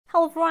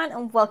Hello everyone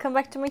and welcome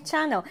back to my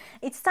channel.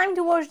 It's time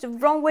to watch The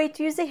Wrong Way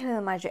to Use a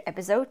Healing Magic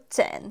episode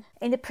 10.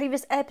 In the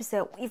previous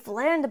episode, we've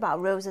learned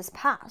about Rose's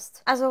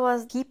past, as well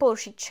as people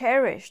she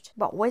cherished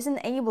but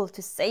wasn't able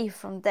to save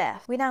from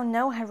death. We now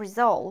know her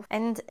resolve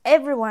and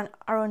everyone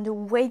are on the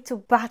way to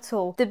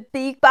battle, the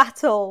big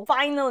battle,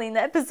 finally in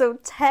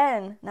episode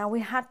 10. Now we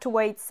had to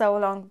wait so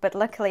long, but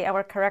luckily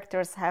our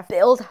characters have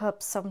built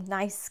up some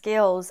nice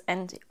skills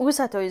and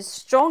Usato is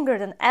stronger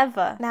than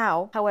ever.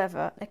 Now,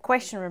 however, the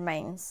question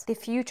remains, the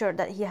future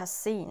that he has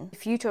seen, the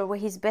future where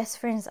his best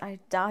friends are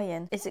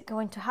dying, is it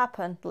going to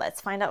happen?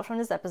 Let's find out from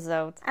this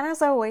episode. And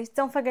as always,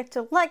 don't forget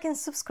to like and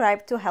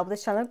subscribe to help the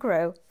channel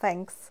grow.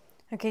 Thanks.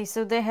 Okay,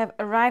 so they have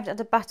arrived at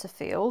the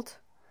battlefield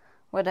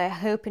where they're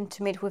hoping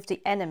to meet with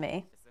the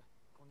enemy.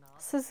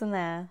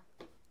 Susanna.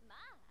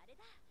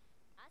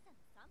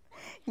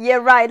 Yeah,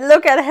 right,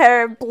 look at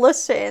her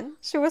blushing.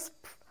 She was...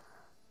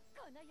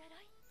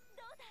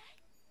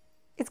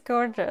 It's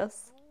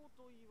gorgeous.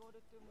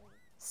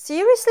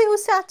 Seriously,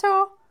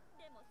 Usato?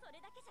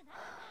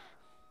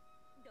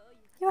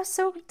 You are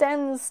so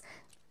dense.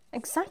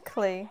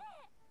 Exactly.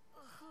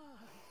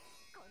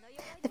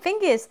 The thing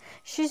is,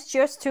 she's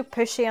just too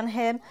pushy on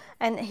him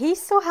and he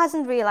still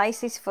hasn't realized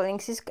his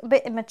feelings. He's a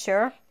bit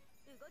immature.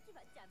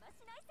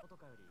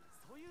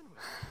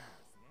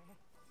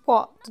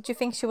 What? Did you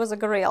think she was a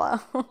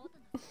gorilla?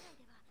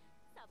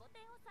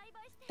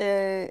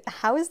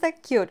 How is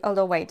that cute?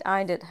 Although wait,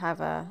 I did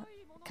have a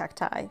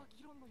cacti.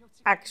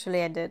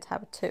 Actually, I did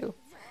have two.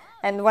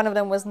 And one of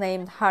them was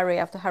named Harry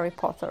after Harry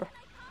Potter.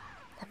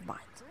 Never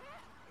mind.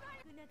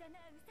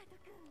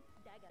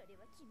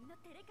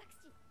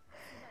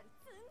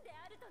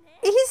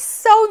 He's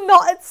so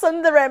not at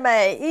tsundere,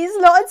 mate. He's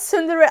not at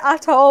tsundere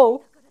at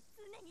all.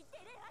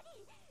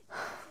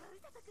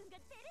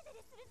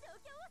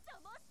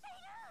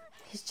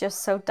 He's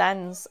just so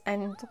dense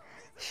and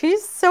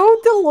she's so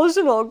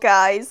delusional,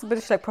 guys.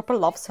 But she like proper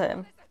loves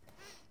him.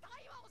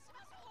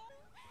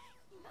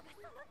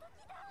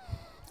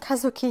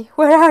 Kazuki,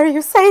 where are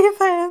you? Save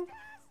him!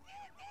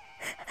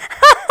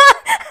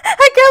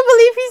 I can't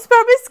believe he's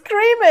probably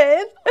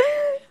screaming.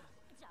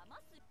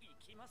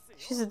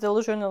 She's a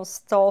delusional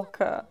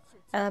stalker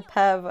and a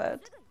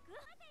pervert.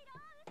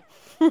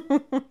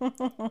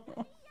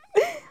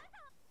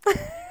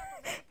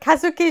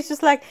 Kazuki's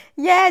just like,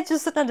 yeah,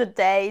 just another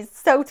day.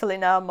 It's totally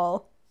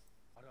normal.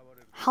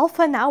 Half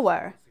an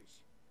hour.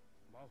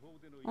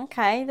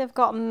 Okay, they've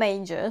got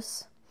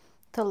mages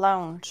to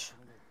launch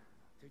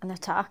an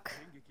attack.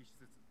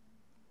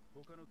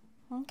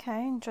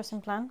 Okay, interesting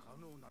plan.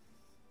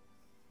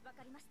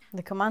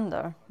 The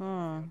commander.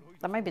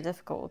 That might be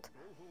difficult.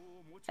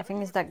 I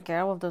think it's that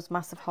girl with those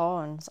massive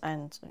horns,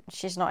 and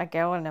she's not a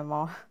girl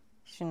anymore.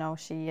 You know,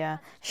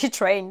 she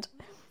trained.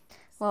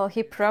 Well,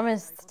 he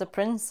promised the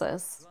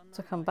princess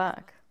to come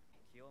back.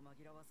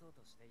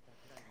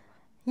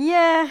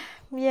 Yeah,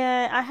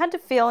 I had the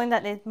feeling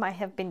that it might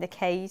have been the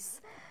case.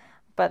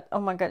 But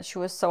oh my god, she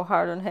was so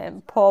hard on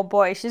him. Poor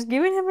boy, she's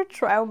giving him a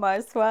trauma,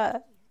 I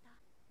swear.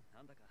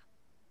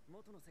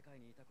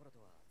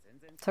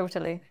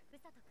 Totally.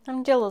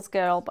 I'm jealous,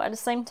 girl, but at the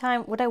same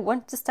time, would I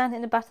want to stand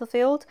in the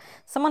battlefield?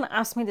 Someone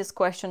asked me this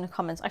question in the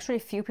comments. Actually, a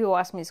few people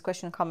asked me this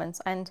question in the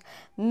comments. And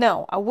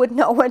no, I would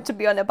not want to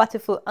be on a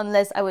battlefield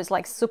unless I was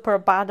like super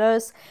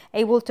badass,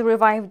 able to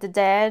revive the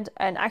dead.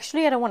 And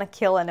actually, I don't want to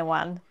kill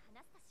anyone.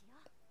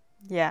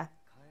 Yeah,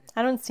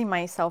 I don't see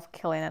myself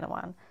killing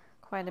anyone.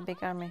 Quite a big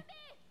army.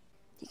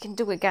 You can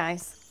do it,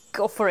 guys.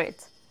 Go for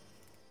it.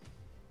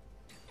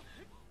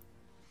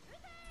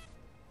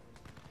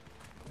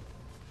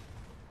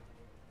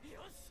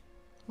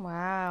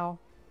 Wow.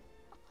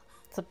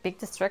 It's a big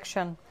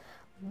distraction.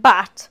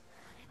 But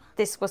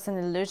this was an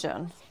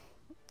illusion.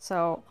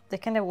 So they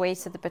kind of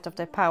wasted a bit of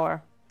their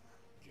power.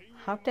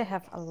 How do they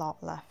have a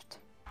lot left?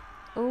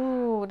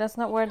 Ooh, that's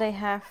not where they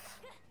have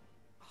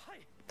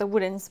the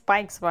wooden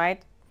spikes,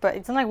 right? But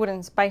it's not like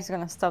wooden spikes are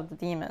gonna stop the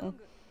demon.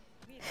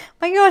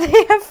 My god,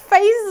 they have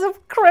faces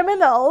of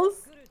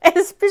criminals!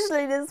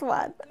 Especially this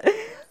one.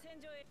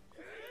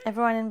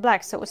 Everyone in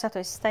black, so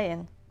Usato is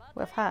staying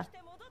with her.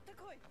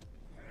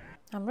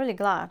 I'm really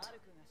glad.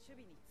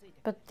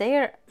 But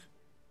the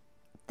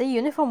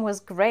uniform was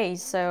grey,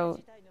 so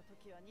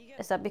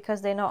is that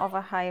because they're not of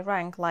a high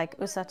rank like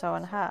Usato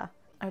and her?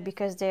 Or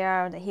because they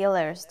are the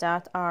healers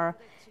that are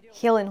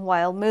healing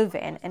while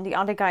moving and the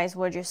other guys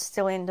were just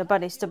stealing the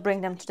bodies to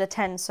bring them to the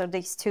tent so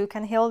these two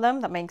can heal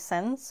them? That makes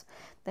sense.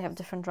 They have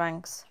different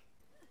ranks.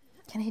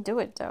 Can he do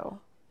it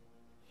though?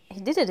 He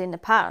did it in the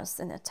past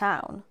in the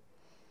town.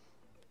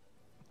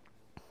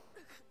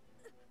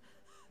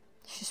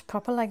 She's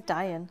proper like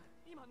dying.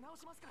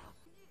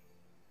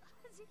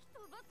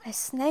 A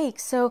snake,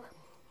 so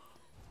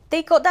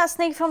they got that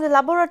snake from the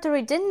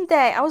laboratory, didn't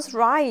they? I was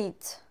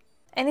right.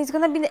 And it's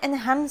gonna be the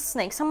enhanced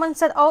snake. Someone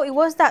said, oh, it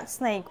was that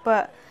snake,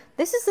 but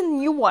this is a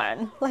new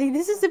one. Like,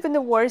 this is even the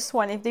worst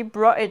one if they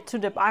brought it to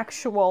the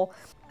actual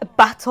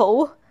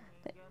battle.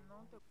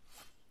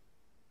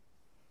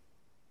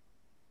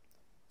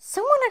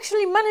 Someone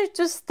actually managed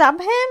to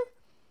stab him?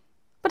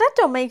 But that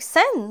don't make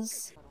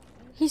sense.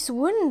 His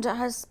wound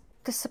has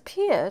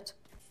disappeared.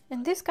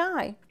 And this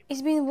guy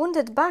is being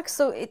wounded back,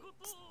 so it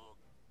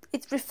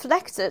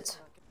reflected.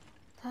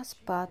 That's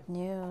bad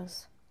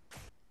news.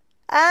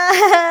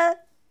 Ah,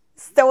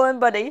 stolen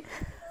body.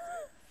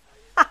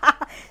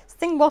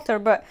 Sting water,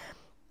 but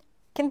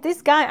can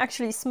this guy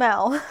actually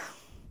smell?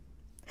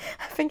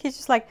 I think he's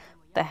just like,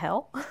 the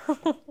hell?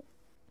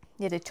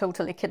 Yeah, they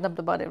totally kidnapped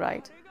the body,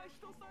 right?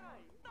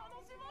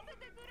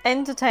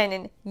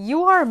 Entertaining.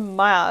 You are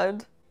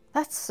mad.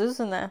 That's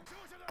Suzune.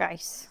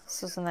 Guys,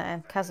 Suzune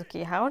and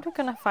Kazuki, how are they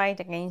gonna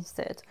fight against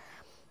it?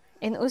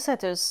 In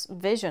Usato's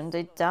vision,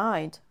 they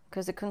died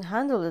because they couldn't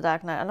handle the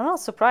Dark Knight. And I'm not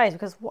surprised,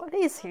 because what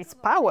is his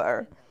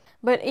power?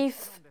 But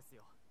if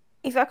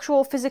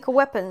actual physical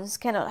weapons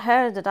cannot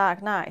hurt the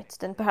Dark Knight,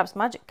 then perhaps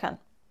magic can.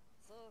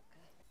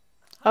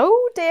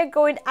 Oh, they're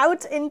going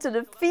out into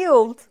the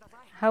field.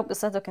 I hope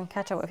Usato can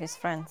catch up with his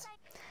friends.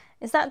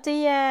 Is that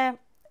the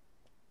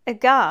a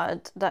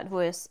guard that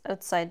was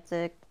outside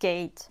the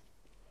gate?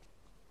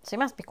 So he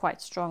must be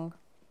quite strong.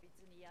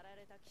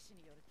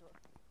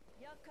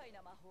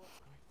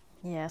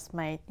 Yes,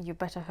 mate, you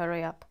better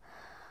hurry up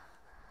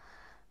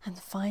and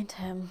find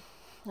him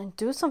and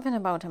do something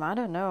about him. I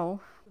don't know.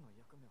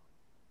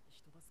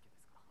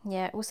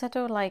 Yeah,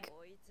 Usato, like,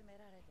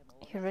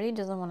 he really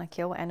doesn't want to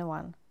kill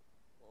anyone.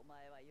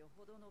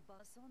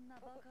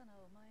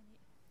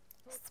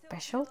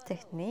 Special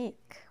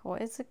technique.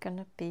 What is it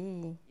gonna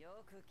be?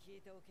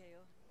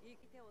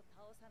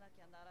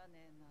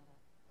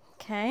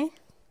 Okay.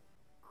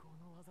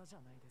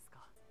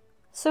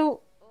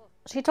 So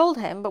she told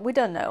him, but we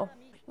don't know.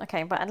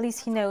 Okay, but at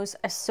least he knows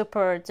a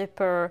super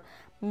duper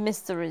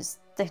mysterious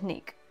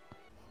technique.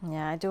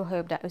 Yeah, I do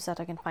hope that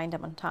Usato can find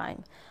him on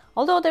time.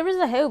 Although there is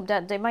a hope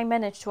that they might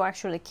manage to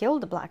actually kill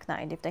the Black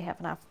Knight if they have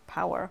enough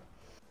power.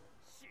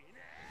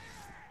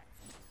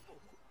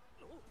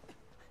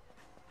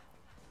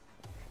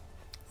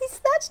 He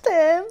snatched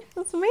him!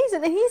 That's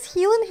amazing. And he's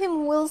healing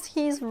him whilst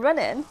he's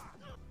running.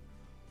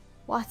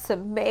 What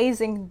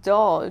amazing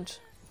dodge.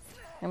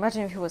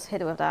 Imagine if he was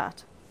hit with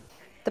that.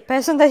 The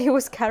person that he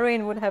was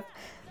carrying would have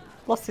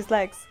lost his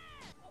legs.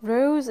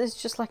 Rose is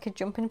just like a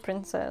jumping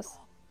princess.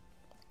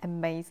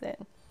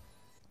 Amazing.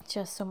 She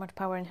has so much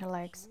power in her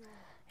legs.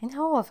 In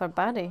all of her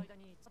body.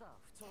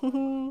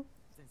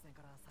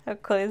 How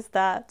cool is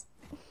that?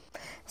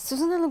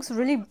 Suzune looks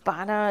really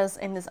badass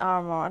in this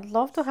armor. I'd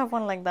love to have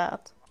one like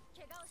that.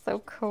 So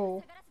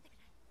cool.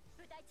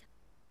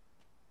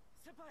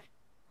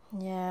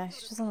 Yeah,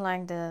 she doesn't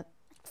like the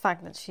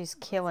fact that she's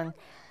killing,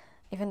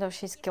 even though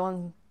she's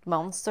killing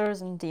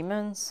monsters and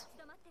demons.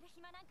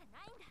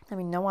 I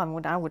mean, no one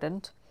would, I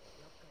wouldn't.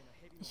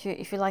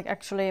 If you like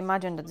actually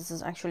imagine that this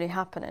is actually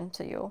happening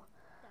to you,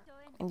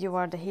 and you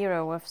are the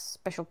hero with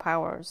special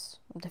powers,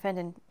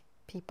 defending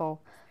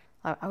people,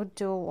 I would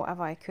do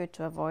whatever I could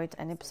to avoid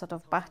any sort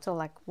of battle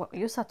like what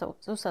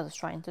Usato's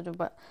trying to do,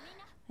 but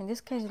in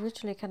this case you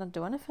literally cannot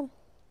do anything.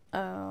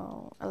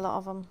 Oh, a lot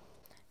of them.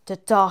 The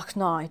Dark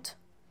Knight.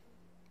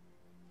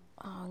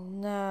 Oh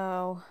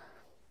no.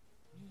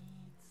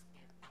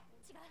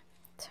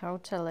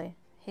 Totally.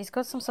 He's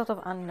got some sort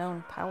of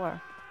unknown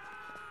power.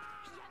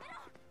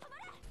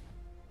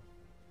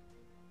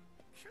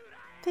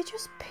 They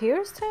just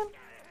pierced him?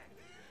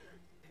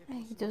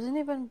 And he doesn't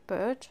even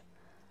budge.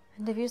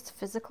 And they've used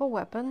physical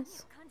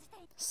weapons.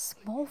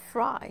 Small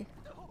fry.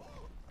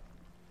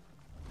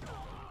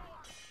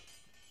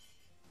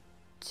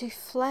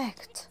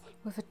 Deflect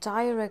with a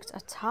direct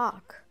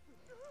attack.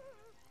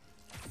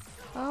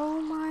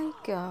 Oh my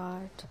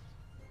god.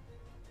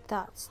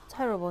 That's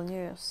terrible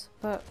news.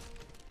 But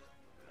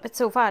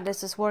so far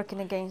this is working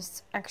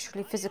against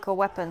actually physical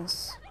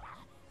weapons.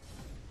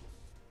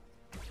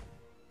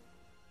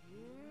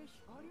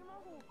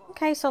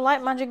 Okay, so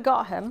light magic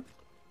got him.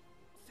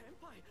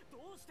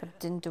 But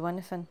didn't do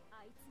anything.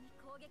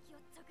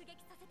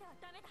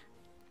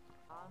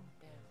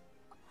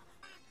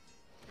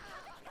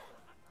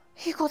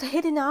 He got a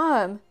hidden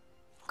arm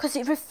because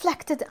it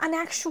reflected an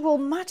actual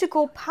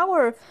magical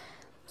power.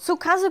 So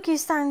Kazuki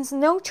stands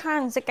no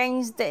chance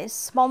against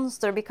this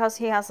monster because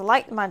he has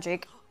light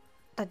magic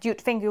that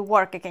you'd think would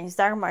work against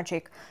dark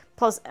magic,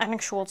 plus an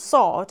actual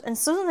sword, and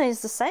Suzune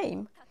is the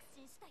same.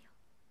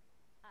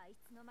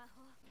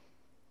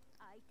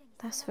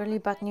 That's really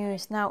bad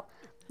news. Now,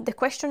 the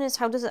question is,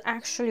 how does it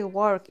actually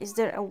work? Is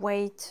there a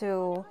way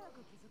to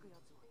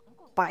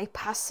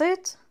bypass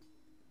it?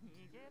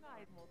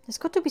 There's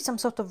got to be some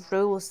sort of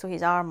rules to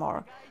his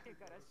armor.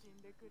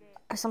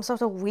 Some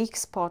sort of weak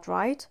spot,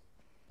 right?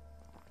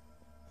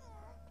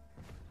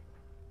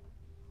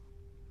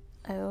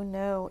 Oh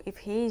no, if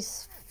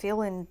he's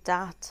feeling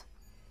that,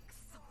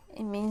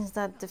 it means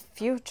that the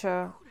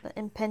future, the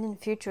impending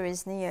future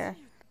is near.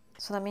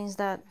 So that means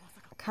that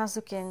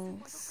Kazuki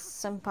and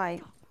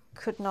Senpai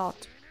could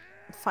not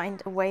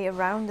find a way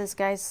around this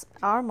guy's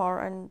armor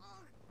and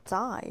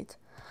died.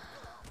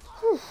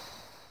 Whew.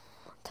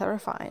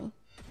 Terrifying.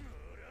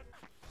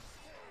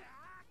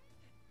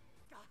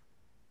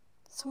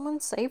 Someone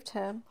saved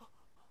him.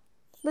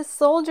 The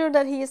soldier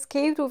that he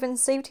escaped with and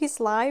saved his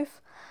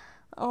life.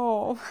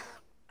 Oh,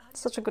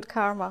 Such a good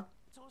karma.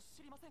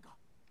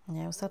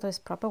 Yeah, Usato is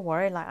proper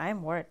worried. Like, I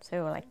am worried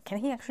too. Like, can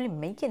he actually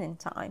make it in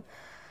time?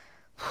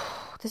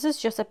 This is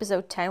just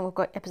episode 10. We've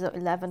got episode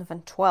 11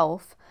 and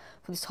 12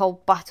 for this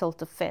whole battle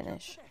to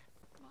finish.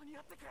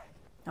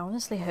 I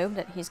honestly hope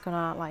that he's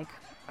gonna, like,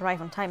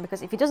 arrive on time.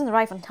 Because if he doesn't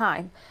arrive on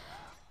time,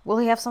 will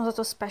he have some sort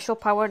of special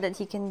power that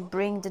he can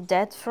bring the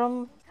dead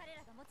from?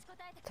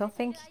 I don't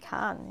think he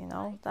can, you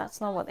know. That's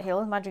not what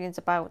healing magic is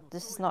about.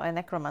 This is not a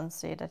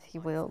necromancy that he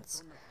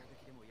wields.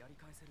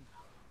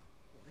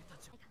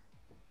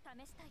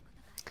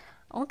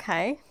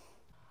 Okay.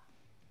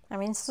 I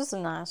mean,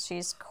 Suzuna,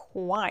 she's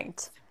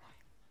quite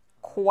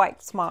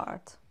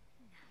smart.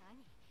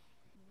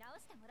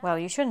 Well,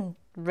 you shouldn't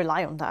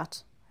rely on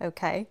that,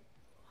 okay?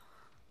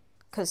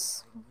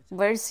 Because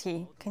where is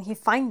he? Can he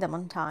find them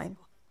on time?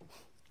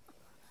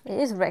 It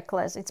is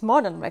reckless. It's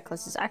more than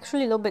reckless. It's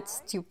actually a little bit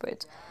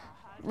stupid.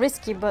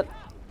 Risky, but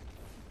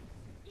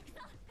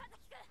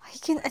he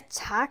can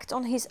attack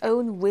on his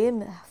own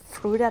whim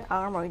through that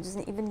armor. He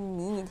doesn't even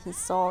need his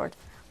sword.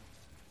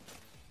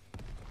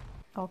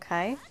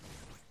 Okay.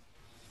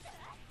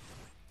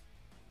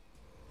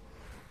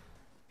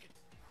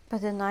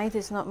 But the knight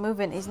is not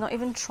moving. He's not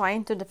even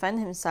trying to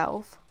defend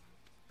himself.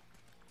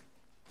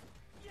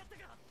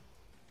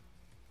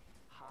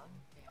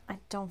 I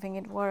don't think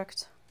it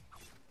worked.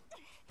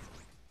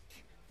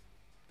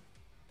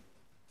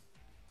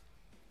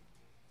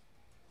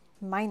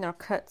 Minor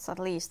cuts, at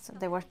least.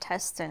 They were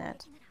testing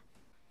it.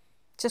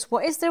 Just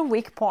what is their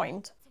weak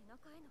point?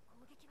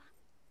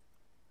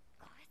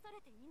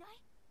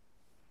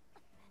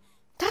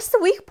 That's the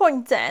weak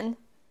point then,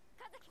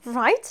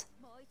 right?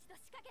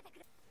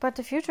 But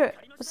the future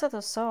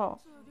Usato saw.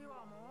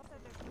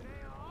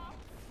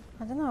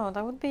 I don't know,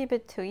 that would be a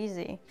bit too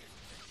easy.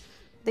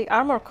 The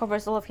armor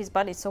covers all of his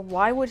body, so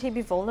why would he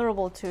be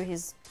vulnerable to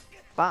his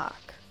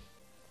back?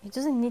 He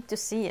doesn't need to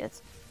see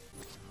it.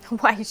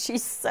 Why,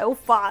 she's so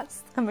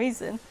fast.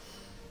 Amazing.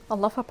 I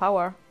love her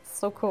power.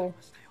 So cool.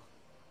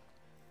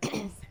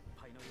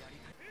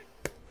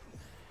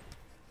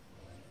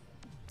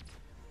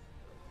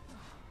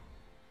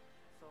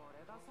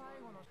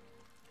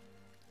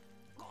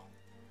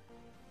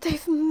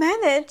 They've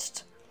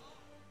managed!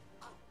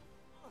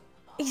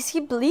 Is he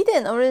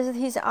bleeding or is it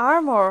his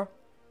armor?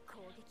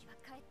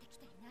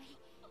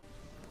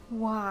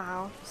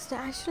 Wow, so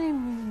they actually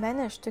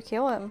managed to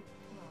kill him.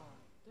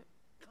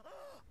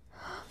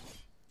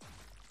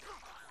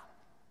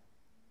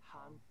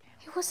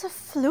 It was a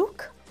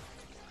fluke?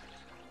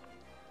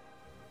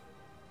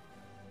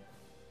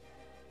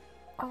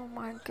 Oh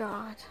my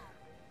god.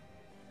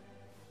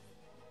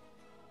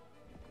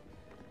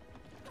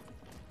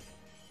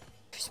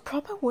 She's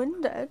probably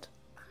wounded.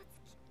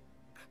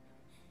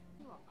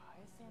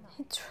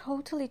 He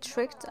totally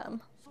tricked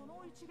them.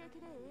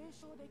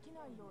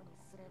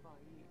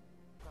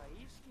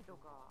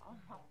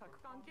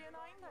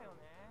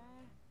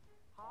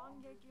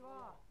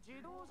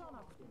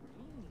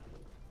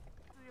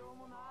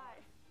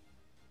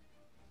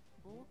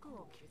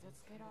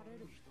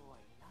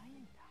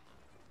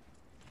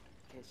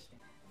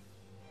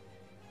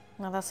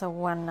 Now that's a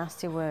one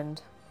nasty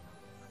wound.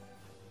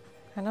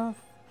 I don't...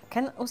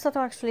 Can Usato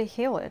actually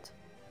heal it?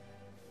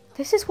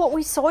 This is what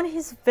we saw in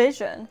his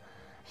vision.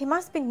 He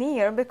must be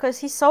near because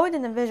he saw it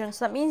in the vision,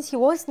 so that means he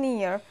was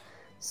near.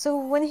 So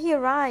when he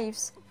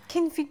arrives,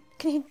 can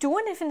he do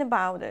anything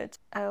about it?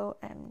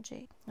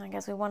 OMG. I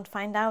guess we won't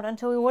find out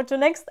until we watch the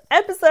next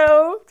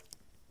episode.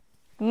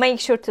 Make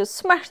sure to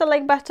smash the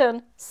like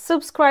button,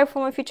 subscribe for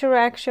my future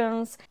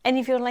reactions, and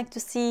if you'd like to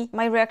see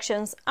my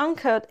reactions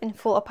uncut in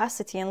full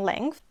opacity and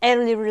length,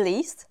 early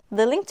released,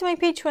 the link to my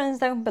Patreon is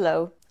down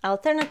below.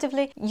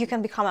 Alternatively, you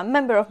can become a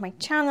member of my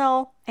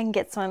channel and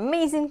get some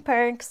amazing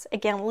perks.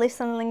 Again,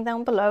 listen link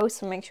down below,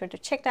 so make sure to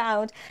check that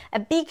out. A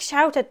big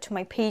shout out to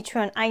my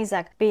Patreon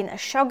Isaac, being a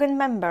Shogun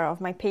member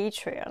of my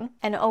Patreon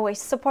and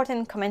always supporting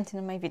and commenting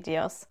on my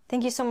videos.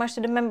 Thank you so much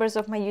to the members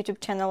of my YouTube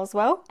channel as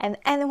well, and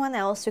anyone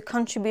else who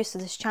contributes to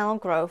this channel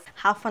growth.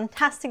 Have a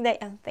fantastic day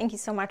and thank you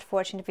so much for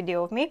watching the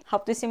video with me.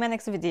 Hope to see you in my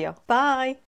next video. Bye!